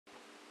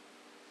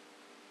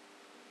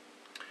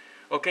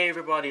Okay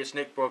everybody, it's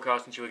Nick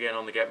broadcasting to you again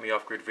on the Get Me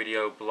Off Grid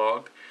video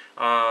blog.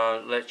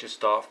 Let's just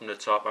start from the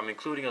top. I'm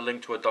including a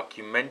link to a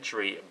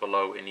documentary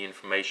below in the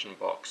information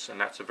box, and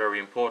that's a very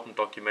important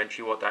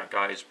documentary, what that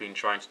guy has been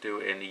trying to do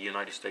in the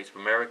United States of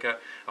America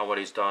and what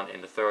he's done in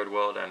the third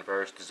world and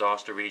various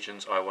disaster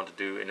regions. I want to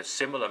do in a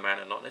similar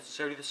manner, not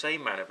necessarily the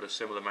same manner, but a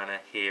similar manner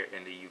here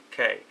in the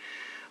UK.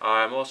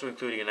 I'm also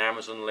including an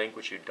Amazon link,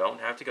 which you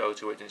don't have to go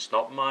to it. It's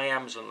not my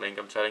Amazon link,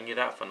 I'm telling you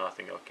that for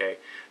nothing, okay?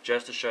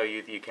 Just to show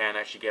you that you can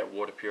actually get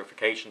water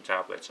purification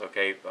tablets,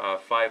 okay?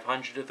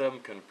 500 of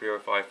them can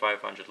purify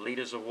 500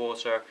 litres of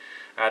water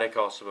at a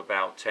cost of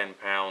about £10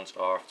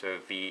 after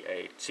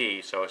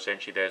VAT. So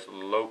essentially there's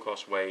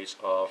low-cost ways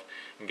of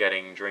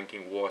getting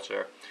drinking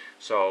water.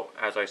 So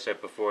as I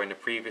said before in the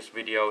previous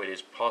video, it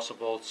is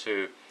possible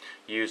to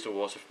use the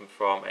water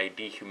from a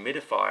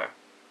dehumidifier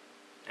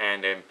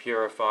and then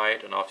purify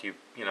it, and after you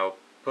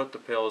put the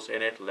pills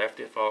in it, left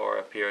it for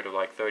a period of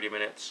like 30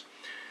 minutes,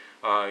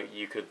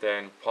 you could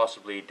then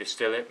possibly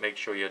distill it, make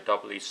sure you're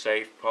doubly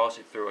safe, pass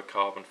it through a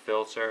carbon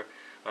filter,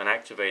 an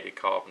activated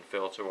carbon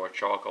filter or a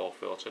charcoal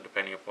filter,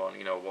 depending upon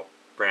what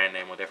brand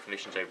name or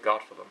definitions they've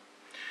got for them,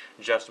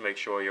 just to make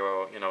sure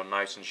you're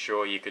nice and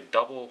sure. You could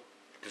double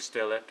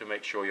distill it to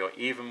make sure you're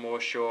even more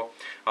sure.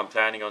 I'm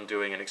planning on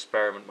doing an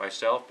experiment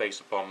myself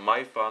based upon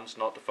my funds,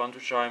 not the funds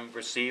which I'm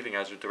receiving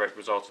as a direct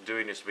result of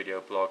doing this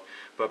video blog,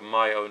 but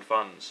my own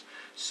funds,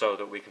 so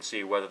that we can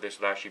see whether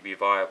this will actually be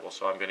viable.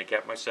 So I'm going to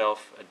get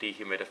myself a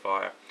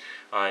dehumidifier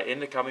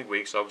in the coming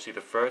weeks. Obviously the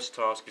first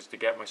task is to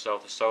get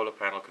myself the solar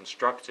panel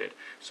constructed,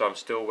 so I'm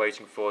still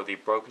waiting for the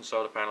broken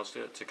solar panels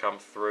to come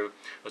through,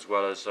 as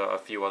well as a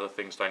few other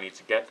things that I need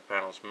to get the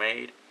panels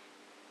made.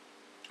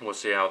 We'll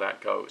see how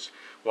that goes.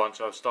 Once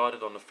I've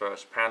started on the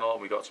first panel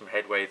and we got some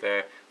headway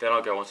there, then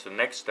I'll go on to the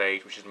next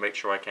stage, which is to make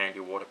sure I can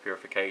do water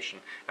purification.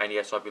 And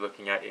yes, I'll be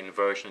looking at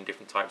inversion and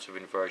different types of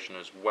inversion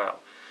as well.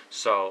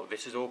 So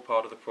this is all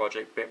part of the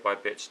project, bit by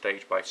bit,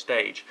 stage by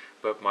stage.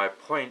 But my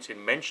point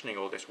in mentioning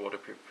all this water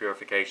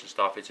purification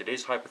stuff is it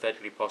is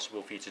hypothetically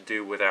possible for you to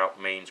do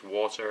without mains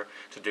water,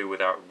 to do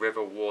without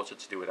river water,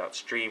 to do without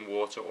stream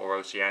water or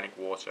oceanic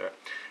water,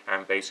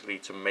 and basically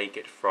to make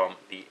it from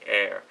the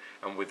air,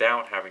 and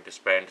without having to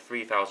spend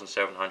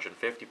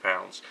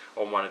 £3,750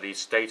 on one of these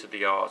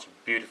state-of-the-art,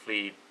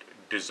 beautifully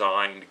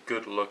designed,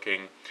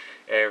 good-looking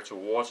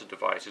air-to-water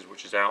devices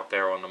which is out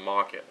there on the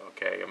market.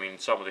 Okay, I mean,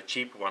 some of the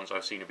cheaper ones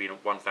I've seen have been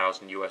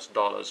 $1,000 US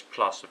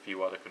plus a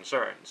few other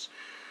concerns.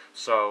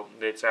 So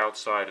it's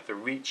outside of the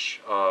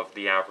reach of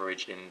the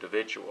average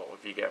individual,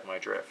 if you get my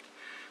drift.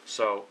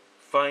 So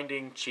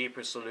finding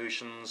cheaper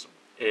solutions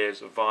is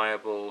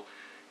viable.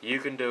 You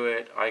can do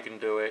it, I can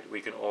do it,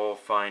 we can all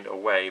find a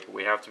way, but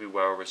we have to be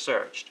well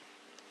researched.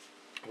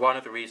 One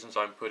of the reasons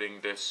I'm putting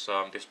this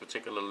this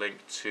particular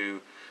link to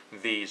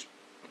these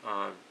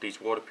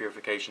water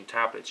purification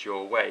tablets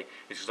your way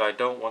is because I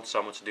don't want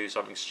someone to do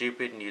something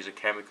stupid and use a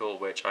chemical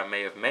which I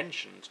may have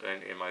mentioned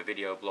in my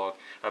video blog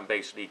and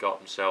basically got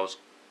themselves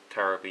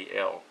terribly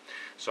ill.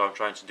 So I'm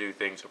trying to do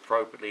things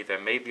appropriately. There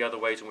may be other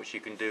ways in which you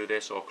can do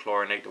this, or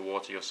chlorinate the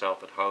water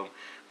yourself at home,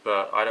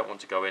 but I don't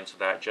want to go into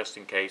that just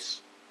in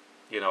case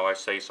I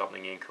say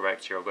something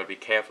incorrect here. I've got to be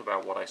careful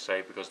about what I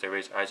say, because there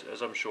is,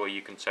 as I'm sure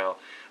you can tell,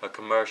 a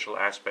commercial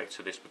aspect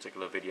to this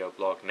particular video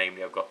blog.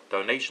 Namely, I've got a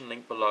donation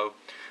link below,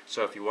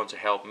 so if you want to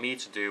help me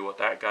to do what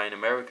that guy in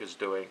America is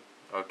doing,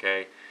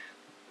 okay,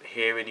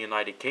 here in the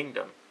United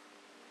Kingdom,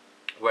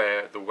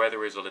 where the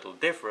weather is a little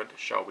different,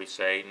 shall we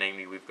say,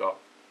 namely we've got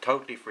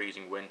totally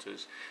freezing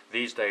winters.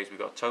 These days we've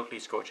got totally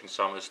scorching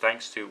summers,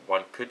 thanks to,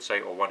 one could say,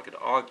 or one could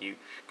argue,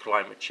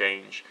 climate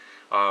change.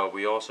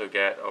 We also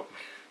get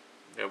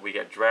we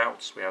get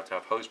droughts, we have to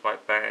have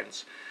hosepipe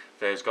bans.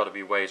 There's got to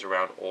be ways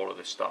around all of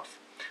this stuff.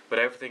 But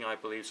everything, I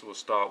believe, will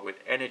start with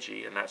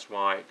energy, and that's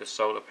why the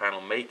solar panel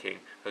making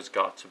has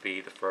got to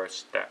be the first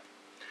step.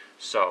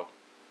 So,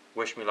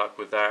 wish me luck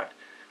with that.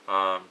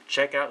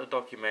 Check out the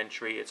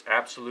documentary, it's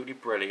absolutely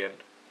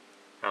brilliant.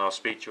 And I'll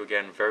speak to you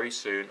again very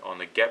soon on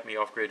the Get Me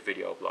Off Grid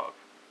video blog.